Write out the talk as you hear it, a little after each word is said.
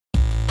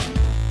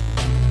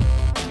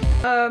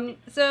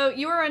So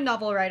you were a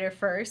novel writer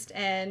first,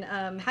 and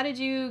how did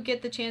you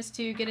get the chance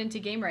to get into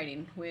game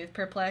writing with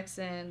Perplex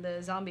and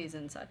the zombies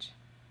and such?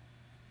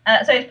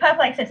 So it's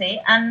Perplexity,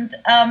 and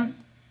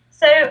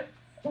so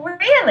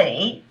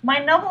really, my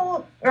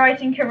novel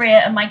writing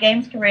career and my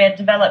games career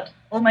developed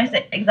almost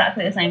at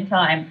exactly the same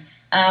time.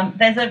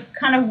 There's a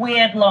kind of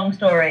weird long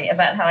story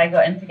about how I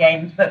got into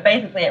games, but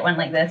basically it went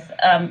like this.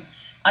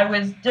 I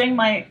was doing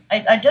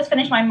I just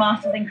finished my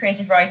master's in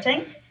creative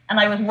writing, and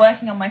I was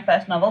working on my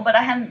first novel, but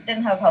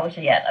didn't have a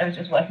publisher yet. I was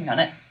just working on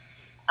it.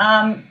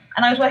 And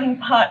I was working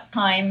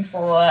part-time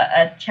for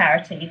a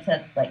charity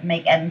to like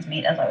make ends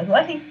meet as I was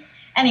working.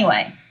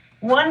 Anyway,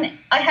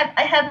 I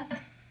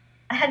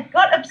had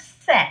got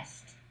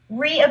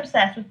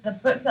re-obsessed with the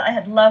book that I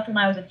had loved when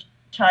I was a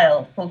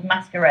child called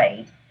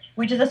Masquerade,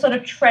 which is a sort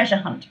of treasure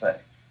hunt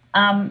book.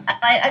 And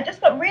I just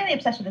got really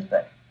obsessed with this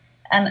book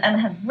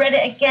and had read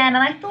it again.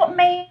 And I thought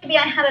maybe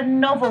I had a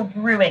novel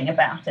brewing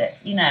about it,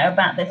 you know,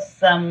 about this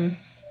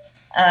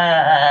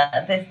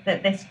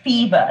this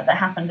fever that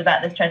happened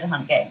about this treasure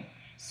hunt game.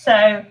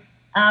 So,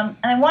 and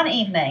then one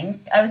evening,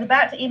 I was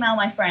about to email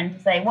my friend to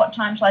say, what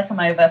time shall I come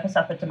over for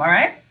supper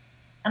tomorrow?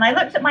 And I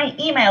looked at my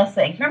email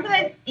sync. Remember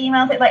those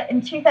emails? Like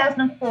in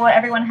 2004,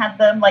 everyone had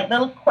them, like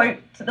little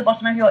quotes at the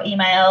bottom of your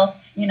email,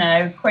 you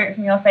know, quote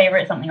from your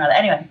favorite, something like that.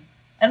 Anyway,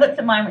 I looked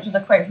at mine, which was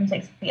a quote from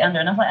 6 Feet Under,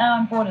 and I was like, oh,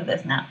 I'm bored of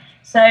this now.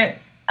 So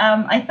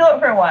I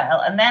thought for a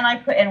while, and then I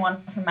put in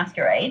one from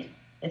Masquerade,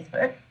 this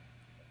book.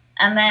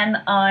 And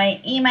then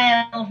I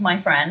emailed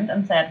my friend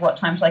and said, what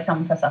time shall I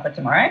come for supper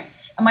tomorrow?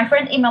 And my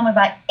friend emailed me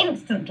back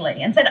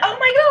instantly and said, oh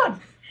my God,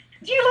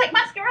 do you like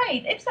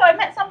Masquerade? If so, I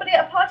met somebody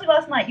at a party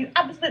last night you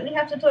absolutely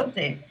have to talk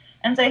to.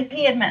 And so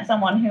he had met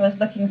someone who was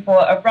looking for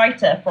a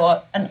writer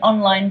for an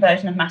online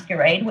version of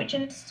Masquerade, which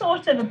is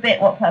sort of a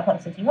bit what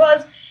Perplexity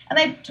was. And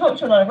they talked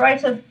to a lot of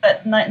writers,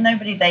 but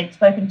nobody they'd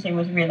spoken to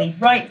was really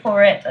right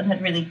for it and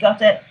had really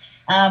got it.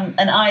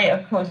 And I,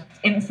 of course,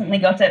 instantly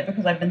got it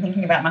because I've been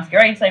thinking about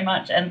Masquerade so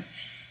much, and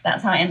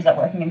that's how I ended up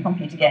working in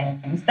computer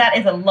games. That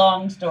is a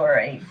long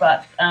story,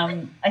 but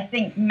I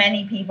think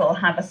many people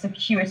have a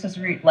circuitous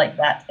route like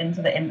that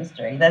into the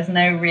industry. There's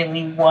no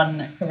really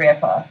one career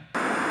path.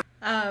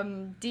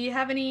 Do you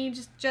have any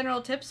just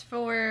general tips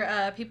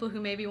for people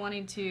who may be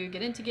wanting to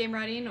get into game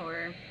writing,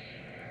 or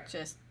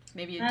just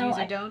maybe do's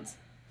or don'ts?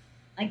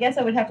 I guess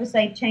I would have to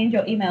say change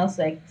your email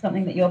sig,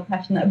 something that you're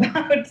passionate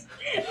about,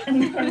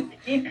 and then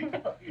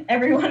email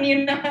everyone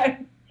you know.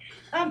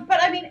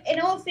 But I mean, in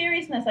all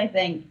seriousness, I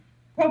think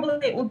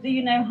probably it will do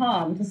you no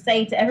harm to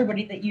say to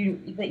everybody that you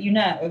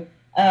know,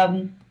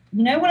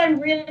 you know what I'd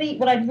really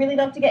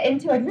love to get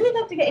into? I'd really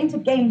love to get into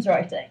games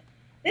writing.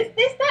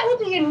 That will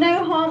do you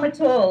no harm at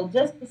all.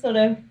 Just to sort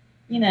of,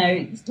 you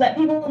know, just let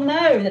people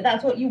know that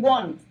that's what you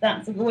want.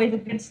 That's always a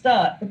good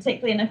start,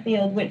 particularly in a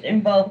field which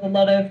involves a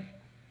lot of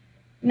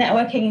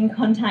networking and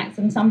contacts,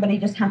 and somebody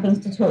just happens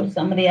to talk to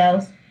somebody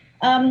else.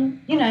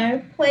 You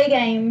know, play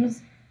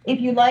games.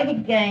 If you like a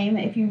game,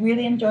 if you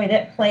really enjoyed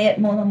it, play it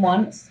more than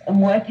once and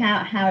work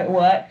out how it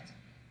worked.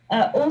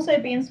 Also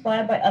be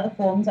inspired by other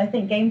forms. I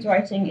think games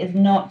writing is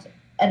not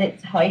at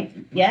its height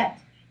yet.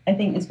 I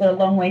think it's got a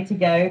long way to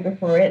go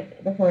before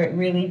it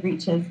really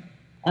reaches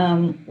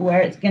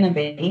where it's going to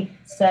be.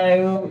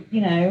 So,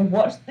 you know,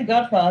 watch The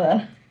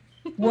Godfather.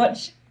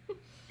 Watch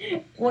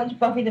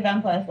Buffy the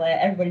Vampire Slayer.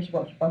 Everybody should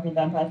watch Buffy the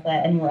Vampire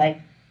Slayer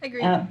anyway.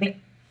 Agreed.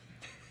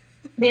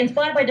 Be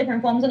inspired by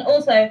different forms, and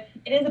also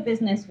it is a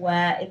business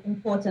where it's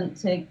important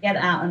to get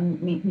out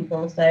and meet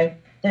people. So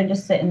don't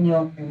just sit in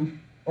your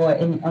room or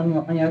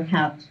on your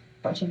couch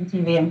watching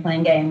TV and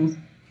playing games.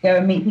 Go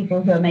and meet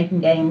people who are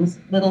making games,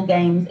 little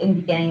games,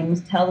 indie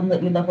games. Tell them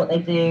that you love what they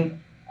do.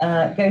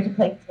 Go to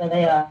places where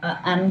they are,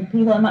 and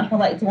people are much more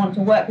likely to want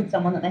to work with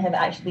someone that they have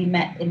actually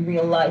met in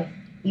real life,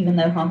 even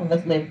though half of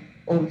us live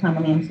all the time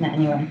on the internet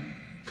anyway.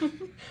 All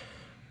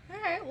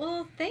right,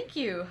 well, thank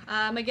you.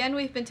 Again,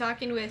 we've been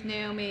talking with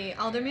Naomi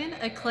Alderman,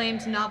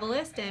 acclaimed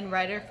novelist and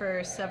writer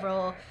for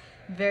several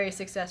very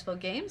successful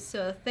games.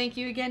 So thank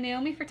you again,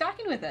 Naomi, for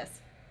talking with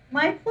us.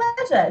 My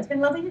pleasure. It's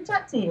been lovely to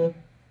chat to you.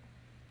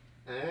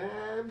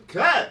 And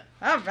cut.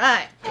 All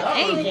right.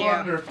 That was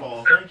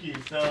wonderful. Thank you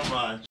so much.